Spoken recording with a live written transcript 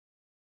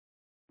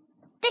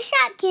the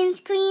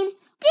Shopkins Queen.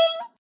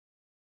 Ding!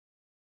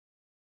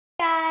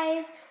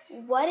 Guys,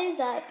 what is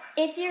up?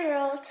 It's your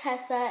girl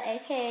Tessa,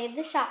 aka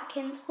the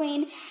Shopkins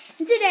Queen,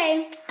 and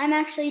today I'm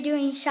actually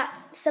doing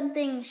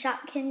something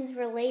Shopkins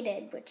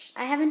related, which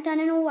I haven't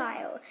done in a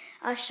while.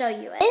 I'll show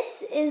you it.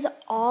 This is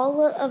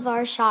all of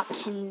our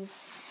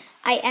Shopkins.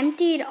 I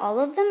emptied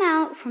all of them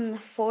out from the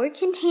 4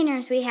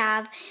 containers we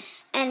have,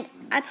 and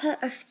I put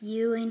a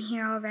few in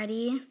here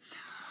already.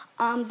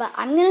 But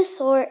I'm gonna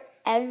sort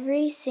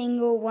every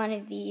single one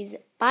of these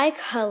by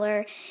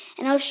color,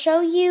 and I'll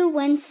show you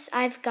once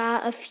I've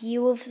got a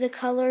few of the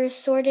colors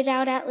sorted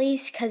out at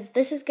least, because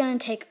this is gonna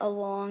take a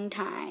long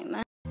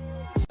time.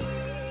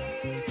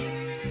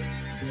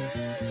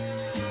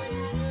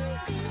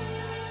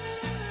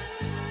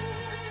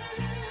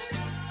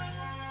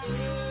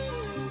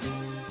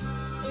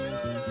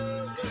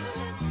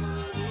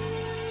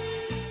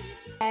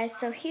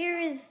 So here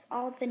is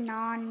all the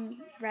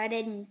non-red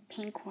and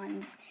pink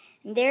ones.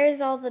 And there's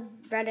all the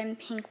red and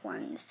pink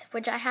ones,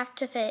 which I have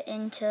to fit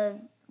into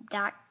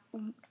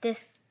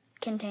this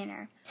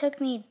container. It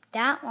took me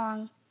that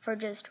long for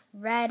just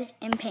red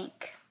and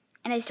pink.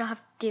 And I still have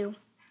to do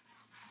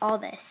all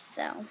this,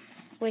 so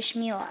wish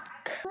me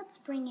luck. Let's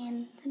bring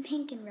in the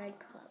pink and red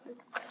color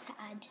to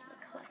add to the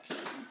collection.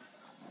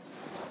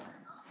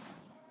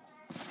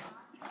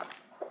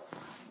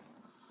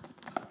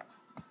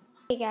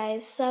 Hey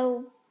guys,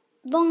 so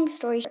long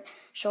story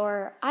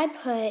short, I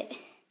put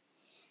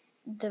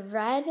the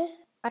red,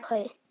 I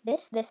put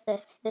this, that,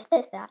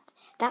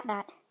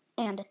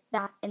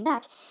 and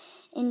that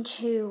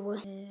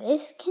into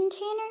this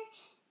container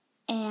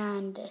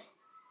and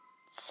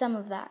some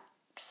of that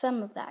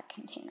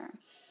container.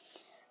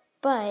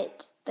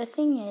 But the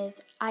thing is,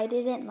 I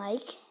didn't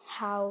like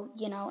how,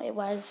 it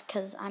was,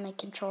 because I'm a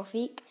control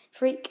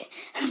freak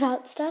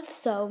about stuff,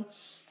 so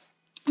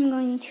I'm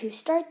going to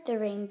start the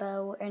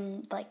rainbow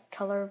and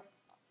color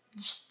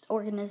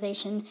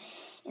organization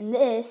in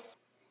this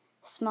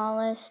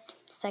smallest,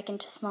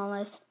 second to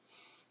smallest,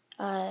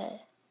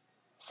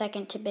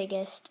 second to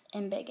biggest,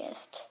 and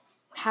biggest.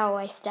 How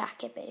I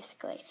stack it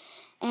basically.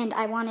 And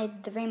I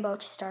wanted the rainbow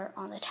to start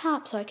on the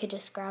top so I could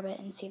just grab it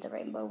and see the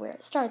rainbow where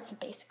it starts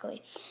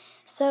basically.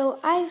 So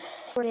I've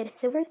sorted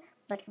silvers,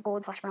 like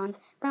gold / bronze,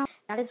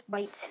 that is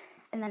white,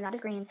 and then that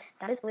is green,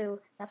 that is blue,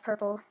 that's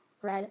purple,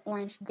 red,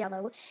 orange,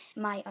 yellow.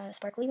 My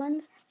sparkly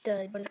ones,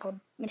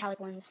 metallic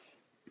ones,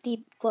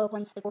 the glow up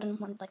ones, the golden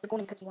ones, the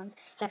golden cookie ones.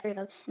 So I have 3 of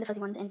those, and the fuzzy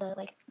ones, and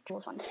the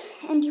jewels ones.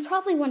 And you're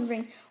probably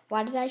wondering,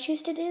 why did I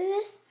choose to do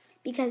this?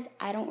 Because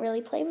I don't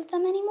really play with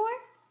them anymore.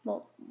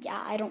 Well,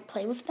 yeah, I don't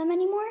play with them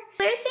anymore.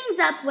 Clear things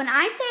up. When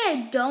I say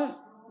I don't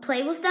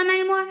play with them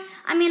anymore,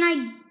 I mean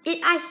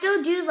I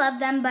still do love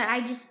them, but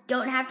I just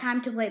don't have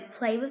time to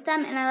play with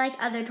them, and I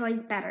like other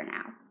toys better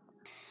now.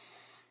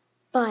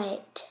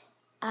 But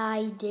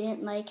I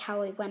didn't like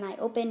how when I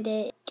opened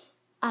it,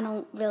 I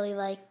don't really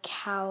like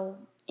how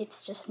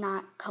it's just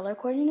not color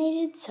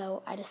coordinated,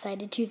 so I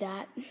decided to do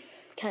that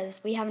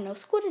because we have no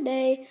school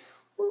today.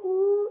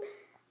 Woo-woo.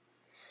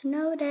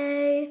 Snow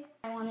day.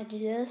 I wanted to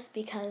do this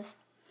because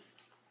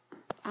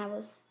I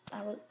was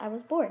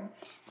bored.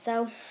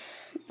 So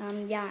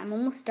yeah, I'm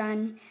almost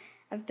done.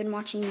 I've been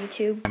watching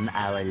YouTube. An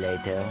hour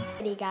later.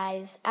 Hey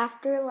guys,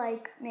 after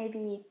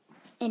maybe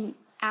an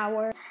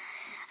hour,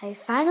 I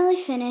finally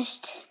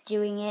finished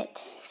doing it.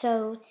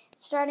 So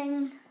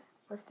starting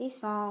with the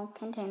small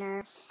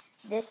container,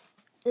 this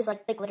is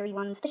the glittery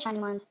ones, the shiny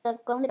ones, the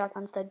glow-in-the-dark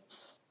ones, the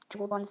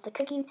jeweled ones, the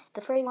cookies,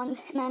 the furry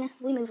ones, and then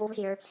we move over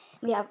here.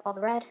 We have all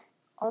the red,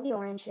 all the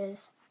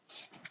oranges,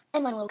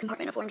 and one little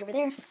compartment of orange over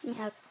there. We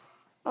have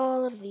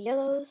all of the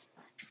yellows.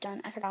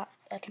 Done. I forgot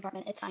a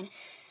compartment. It's fine.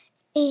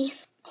 A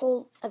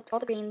whole of all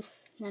the greens,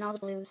 and then all the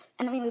blues,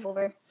 and then we move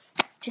over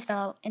to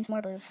spell into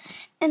more blues,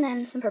 and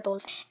then some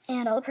purples,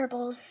 and all the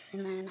purples,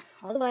 and then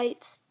all the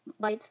whites,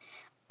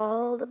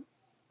 all the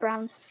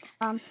browns,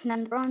 and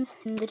then the bronze,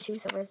 and the 2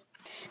 silvers.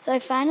 So I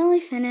finally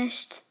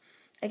finished,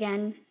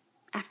 again,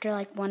 after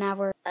 1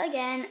 hour.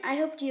 Again, I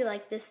hope you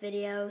liked this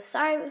video.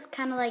 Sorry it was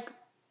kind of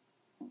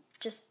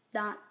just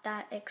not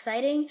that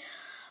exciting,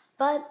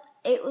 but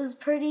it was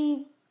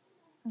pretty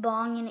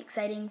long and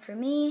exciting for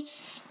me,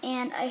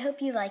 and I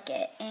hope you like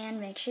it, and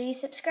make sure you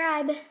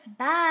subscribe.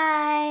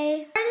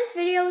 Bye! This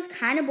video was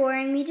kind of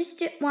boring. We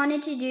just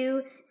wanted to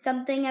do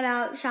something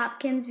about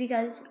Shopkins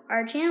because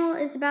our channel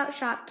is about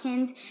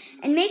Shopkins,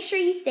 and make sure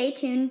you stay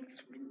tuned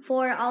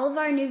for all of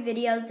our new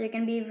videos. They're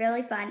going to be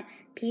really fun.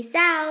 Peace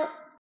out!